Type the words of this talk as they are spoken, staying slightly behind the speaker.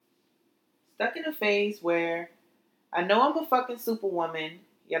stuck in a phase where I know I'm a fucking superwoman,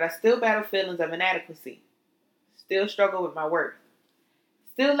 yet I still battle feelings of inadequacy. Still struggle with my worth.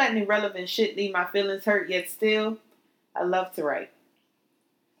 Still letting irrelevant shit leave my feelings hurt, yet still, I love to write.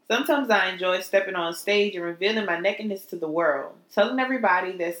 Sometimes I enjoy stepping on stage and revealing my nakedness to the world, telling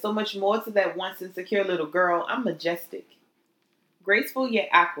everybody there's so much more to that once insecure little girl. I'm majestic. Graceful yet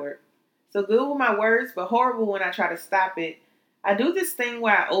awkward. So good with my words, but horrible when I try to stop it. I do this thing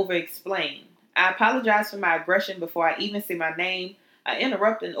where I over-explain. I apologize for my aggression before I even say my name. I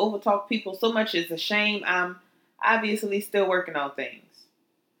interrupt and overtalk people so much it's a shame. I'm obviously still working on things.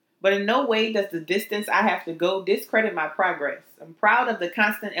 But in no way does the distance I have to go discredit my progress. I'm proud of the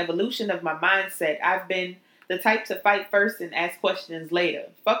constant evolution of my mindset. I've been the type to fight first and ask questions later.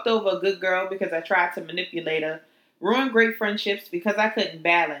 Fucked over a good girl because I tried to manipulate her. Ruined great friendships because I couldn't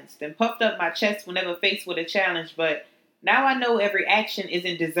balance. Then puffed up my chest whenever faced with a challenge. But now I know every action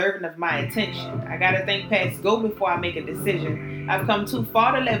isn't deserving of my attention. I gotta think past go before I make a decision. I've come too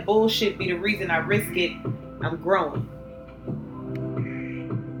far to let bullshit be the reason I risk it. I'm growing.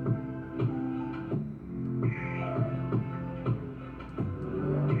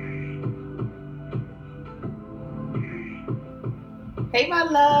 Hey, my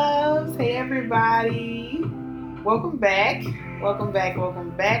loves. Hey, everybody. Welcome back. Welcome back.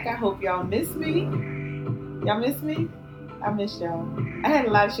 Welcome back. I hope y'all miss me. Y'all miss me? I miss y'all. I had a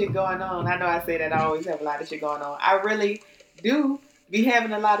lot of shit going on. I know I say that I always have a lot of shit going on. I really do be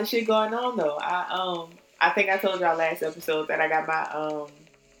having a lot of shit going on, though. I think I told y'all last episode that I got my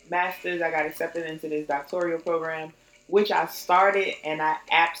master's. I got accepted into this doctoral program, which I started, and I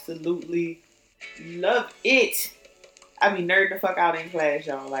absolutely love it. I be nerding the fuck out in class,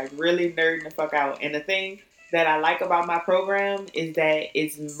 y'all. Like, really nerding the fuck out. And the thing that I like about my program is that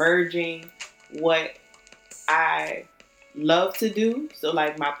it's merging what I love to do. So,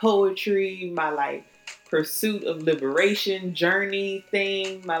 like, my poetry, my, like, pursuit of liberation, journey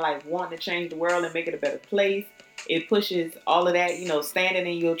thing, my, like, wanting to change the world and make it a better place. It pushes all of that, standing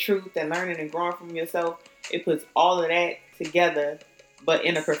in your truth and learning and growing from yourself. It puts all of that together, but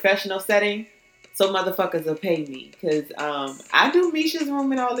in a professional setting. So motherfuckers will pay me because I do Misha's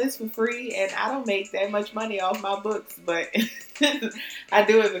Room and all this for free, and I don't make that much money off my books, but I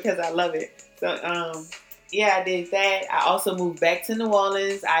do it because I love it. So yeah, I did that. I also moved back to New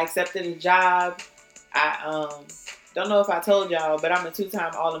Orleans. I accepted a job. I don't know if I told y'all, but I'm a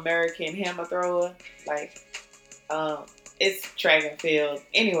 2-time All-American hammer thrower. Like, it's track and field.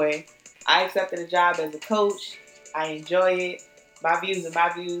 Anyway, I accepted a job as a coach. I enjoy it. My views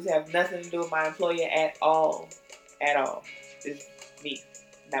have nothing to do with my employer at all. At all. It's me,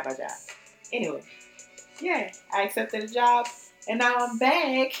 not my job. Anyway, yeah, I accepted a job, and now I'm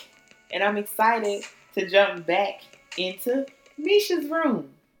back, and I'm excited to jump back into Misha's Room.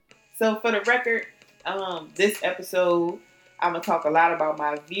 So for the record, this episode, I'm going to talk a lot about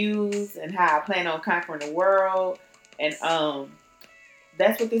my views and how I plan on conquering the world, and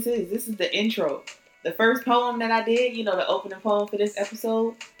that's what this is. This is the intro. The first poem that I did, the opening poem for this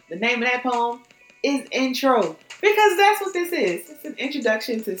episode, the name of that poem is Intro. Because that's what this is. It's an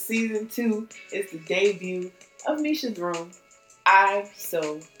introduction to season 2. It's the debut of Misha's Room. I'm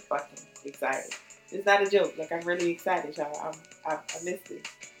so fucking excited. It's not a joke. Like, I'm really excited, y'all. I missed it.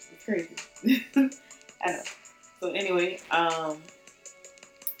 It's crazy. I know. So anyway,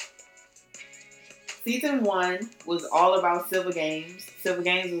 Season 1 was all about Silver Games. Silver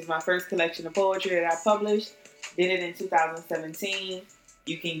Games was my first collection of poetry that I published. Did it in 2017.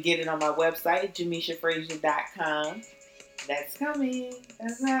 You can get it on my website, JamishaFrazier.com. That's coming.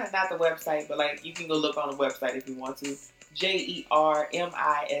 That's not the website, but like you can go look on the website if you want to.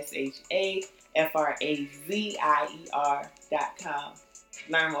 Jermishafrazier.com.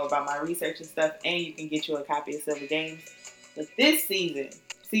 Learn more about my research and stuff, and you can get you a copy of Silver Games. But this season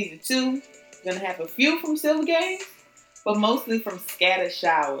 2, gonna have a few from Silver Games, but mostly from Scattered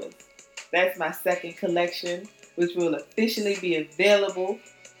Showers. That's my second collection, which will officially be available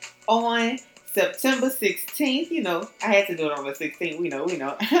on September 16th. I had to do it on the 16th. We know.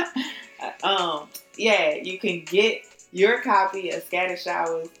 Yeah, you can get your copy of Scattered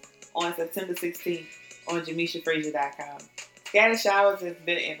Showers on September 16th on JamishaFrazier.com. Scattered Showers has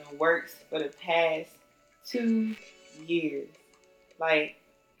been in the works for the past 2 years. Like,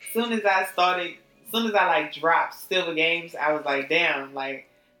 soon as I dropped Silver Games, I was like, damn, like,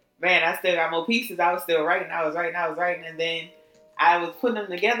 man, I still got more pieces. I was still writing. I was writing. And then I was putting them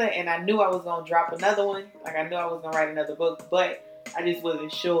together, and I knew I was going to drop another one. Like, I knew I was going to write another book, but I just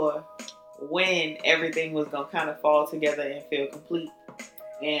wasn't sure when everything was going to kind of fall together and feel complete.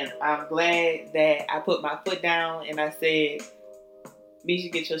 And I'm glad that I put my foot down and I said, Misha,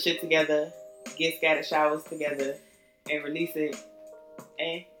 get your shit together. get Scattered Showers together and release it.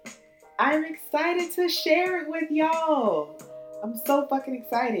 And I'm excited to share it with y'all. I'm so fucking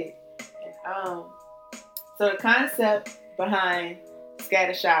excited. So the concept behind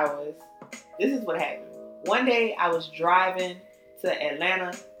Scattered Showers, this is what happened. One day I was driving to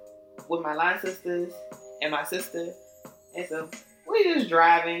Atlanta with my line sisters and my sister. And so we just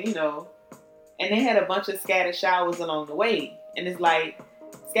driving, and they had a bunch of scattered showers along the way. And it's like,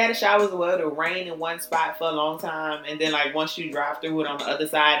 scattered showers were to rain in one spot for a long time. And then like once you drive through it on the other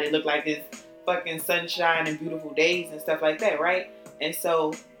side, it looked like this fucking sunshine and beautiful days and stuff like that, right? And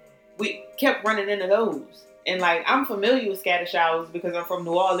so we kept running into those. And like, I'm familiar with scattered showers because I'm from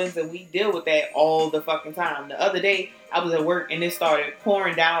New Orleans and we deal with that all the fucking time. The other day, I was at work and it started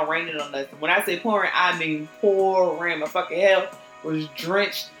pouring down, raining on us. When I say pouring, I mean pouring. My fucking hell was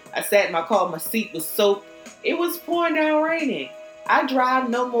drenched. I sat in my car, my seat was soaked. It was pouring down, raining. I drive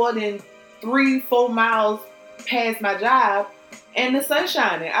no more than 3-4 miles past my job and the sun's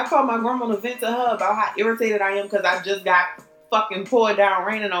shining. I called my grandma to vent to her about how irritated I am because I just got fucking poured down,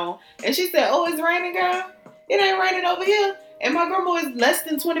 raining on. And she said, "Oh, it's raining, girl? It ain't raining over here." And my grandma is less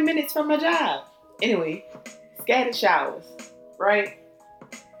than 20 minutes from my job. Anyway, scattered showers, right?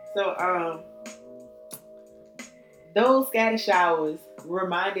 So, those scattered showers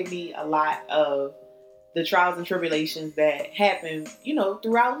reminded me a lot of the trials and tribulations that happen,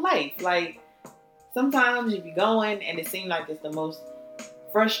 throughout life. Like, sometimes you be going and it seems like it's the most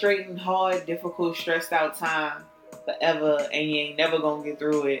frustrating, hard, difficult, stressed out time forever and you ain't never gonna get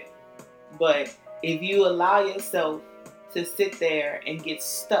through it. But if you allow yourself to sit there and get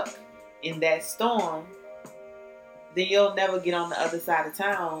stuck in that storm, then you'll never get on the other side of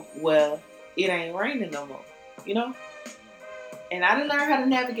town where it ain't raining no more, And I didn't learn how to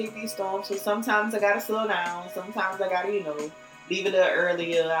navigate these storms, so sometimes I gotta slow down, sometimes I gotta, leave a little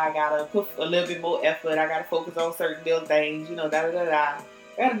earlier, I gotta put a little bit more effort, I gotta focus on certain little things, I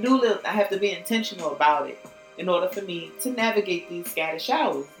have to be intentional about it in order for me to navigate these scattered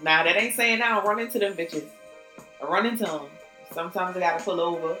showers. Now, that ain't saying I don't run into them bitches. I run into them. Sometimes I gotta pull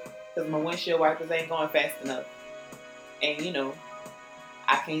over because my windshield wipers ain't going fast enough. And,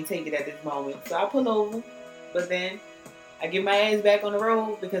 I can't take it at this moment. So I pull over, but then I get my ass back on the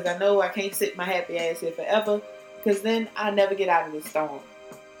road because I know I can't sit my happy ass here forever because then I never get out of this storm.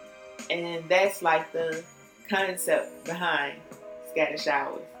 And that's like the concept behind scattered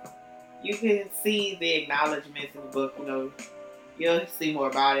showers. You can see the acknowledgments in the book, you'll see more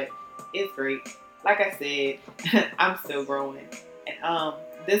about it. It's great. Like I said, I'm still growing. And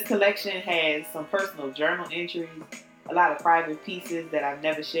this collection has some personal journal entries, a lot of private pieces that I've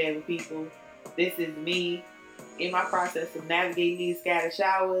never shared with people. This is me in my process of navigating these scattered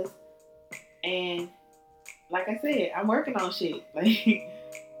showers. And like I said, I'm working on shit.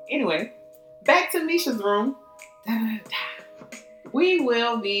 Anyway, back to Misha's room. We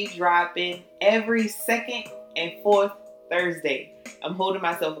will be dropping every second and fourth Thursday. I'm holding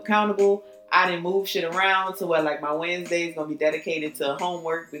myself accountable. I didn't move shit around to where like my Wednesday is going to be dedicated to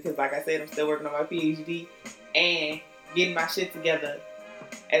homework because like I said, I'm still working on my PhD and getting my shit together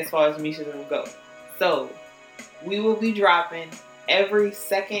as far as Misha's room go. So we will be dropping every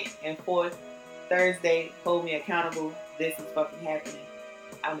second and fourth Thursday. Hold me accountable. This is fucking happening.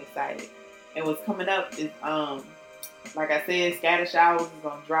 I'm excited. And what's coming up is, like I said, Scattered Showers is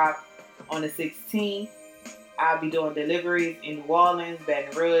going to drop on the 16th. I'll be doing deliveries in New Orleans,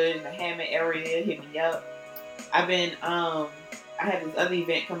 Baton Rouge, the Hammond area. Hit me up. I have this other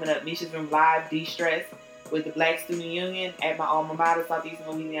event coming up, Misha's Room Live De-Stress with the Black Student Union at my alma mater,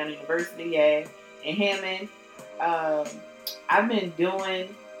 Southeastern Louisiana University, in Hammond. I've been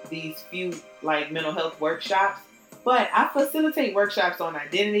doing these few like mental health workshops, but I facilitate workshops on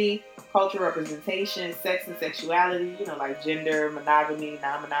identity, cultural representation, sex and sexuality, like gender, monogamy,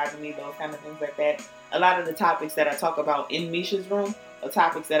 non-monogamy, those kind of things like that. A lot of the topics that I talk about in Misha's Room are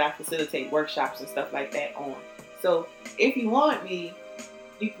topics that I facilitate workshops and stuff like that on. So if you want me,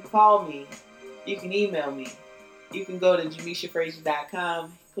 you can call me, you can email me, you can go to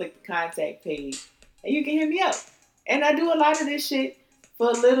JamishaFrazier.com, click the contact page, and you can hit me up. And I do a lot of this shit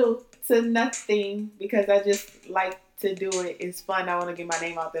for little to nothing because I just like to do it. It's fun. I want to get my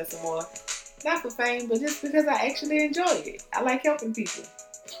name out there some more. Not for fame, but just because I actually enjoy it. I like helping people.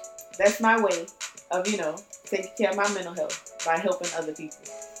 That's my way of, taking care of my mental health by helping other people.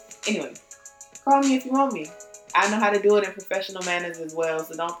 Anyway, call me if you want me. I know how to do it in professional manners as well,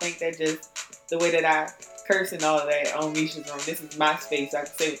 so don't think that just the way that I curse and all of that on Misha's Room. This is my space. I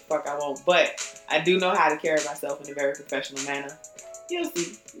can say what the fuck I want, but I do know how to carry myself in a very professional manner. You'll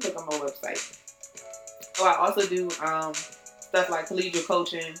see. Look on my website. So I also do stuff like collegial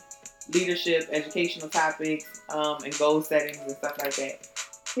coaching, leadership, educational topics, and goal settings and stuff like that,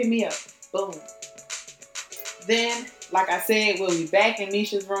 hit me up. Boom. Then, like I said, we'll be back in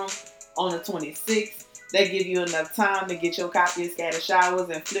Misha's room on the 26th. That give you enough time to get your copy of Scattered Showers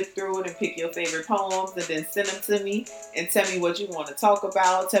and flip through it and pick your favorite poems and then send them to me and tell me what you want to talk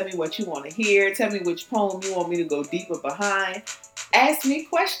about. Tell me what you want to hear. Tell me which poem you want me to go deeper behind. Ask me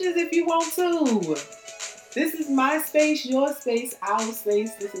questions if you want to. This is my space, your space, our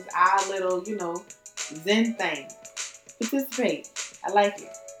space. This is our little, Zen thing. Participate. I like it.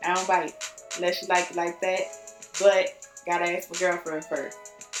 I don't bite. Unless you like it like that. But gotta ask my girlfriend first.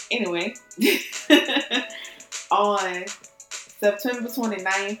 Anyway, on September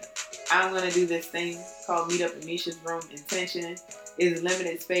 29th, I'm going to do this thing called Meet Up in Misha's Room. Intention is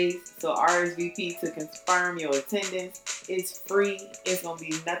limited space, so RSVP to confirm your attendance. It's free. It's going to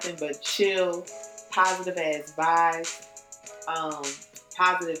be nothing but chill, positive ass vibes,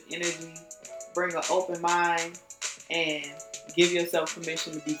 positive energy. Bring an open mind and give yourself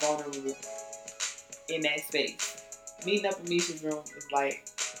permission to be vulnerable in that space. Meeting up in Misha's room is like,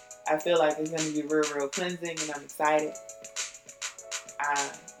 I feel like it's going to be real, real cleansing, and I'm excited.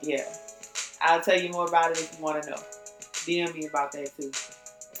 Yeah. I'll tell you more about it if you want to know. DM me about that too.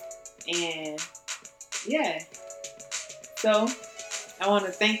 And yeah. So, I want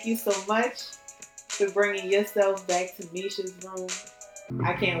to thank you so much for bringing yourself back to Misha's room.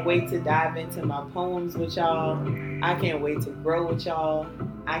 I can't wait to dive into my poems with y'all. I can't wait to grow with y'all.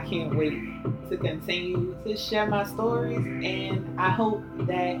 I can't wait to continue to share my stories, and I hope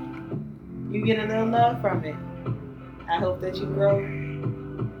that you get a little love from it. I hope that you grow,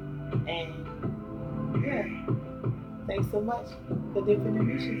 and yeah, thanks so much for dipping in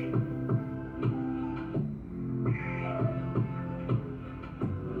Misha's room.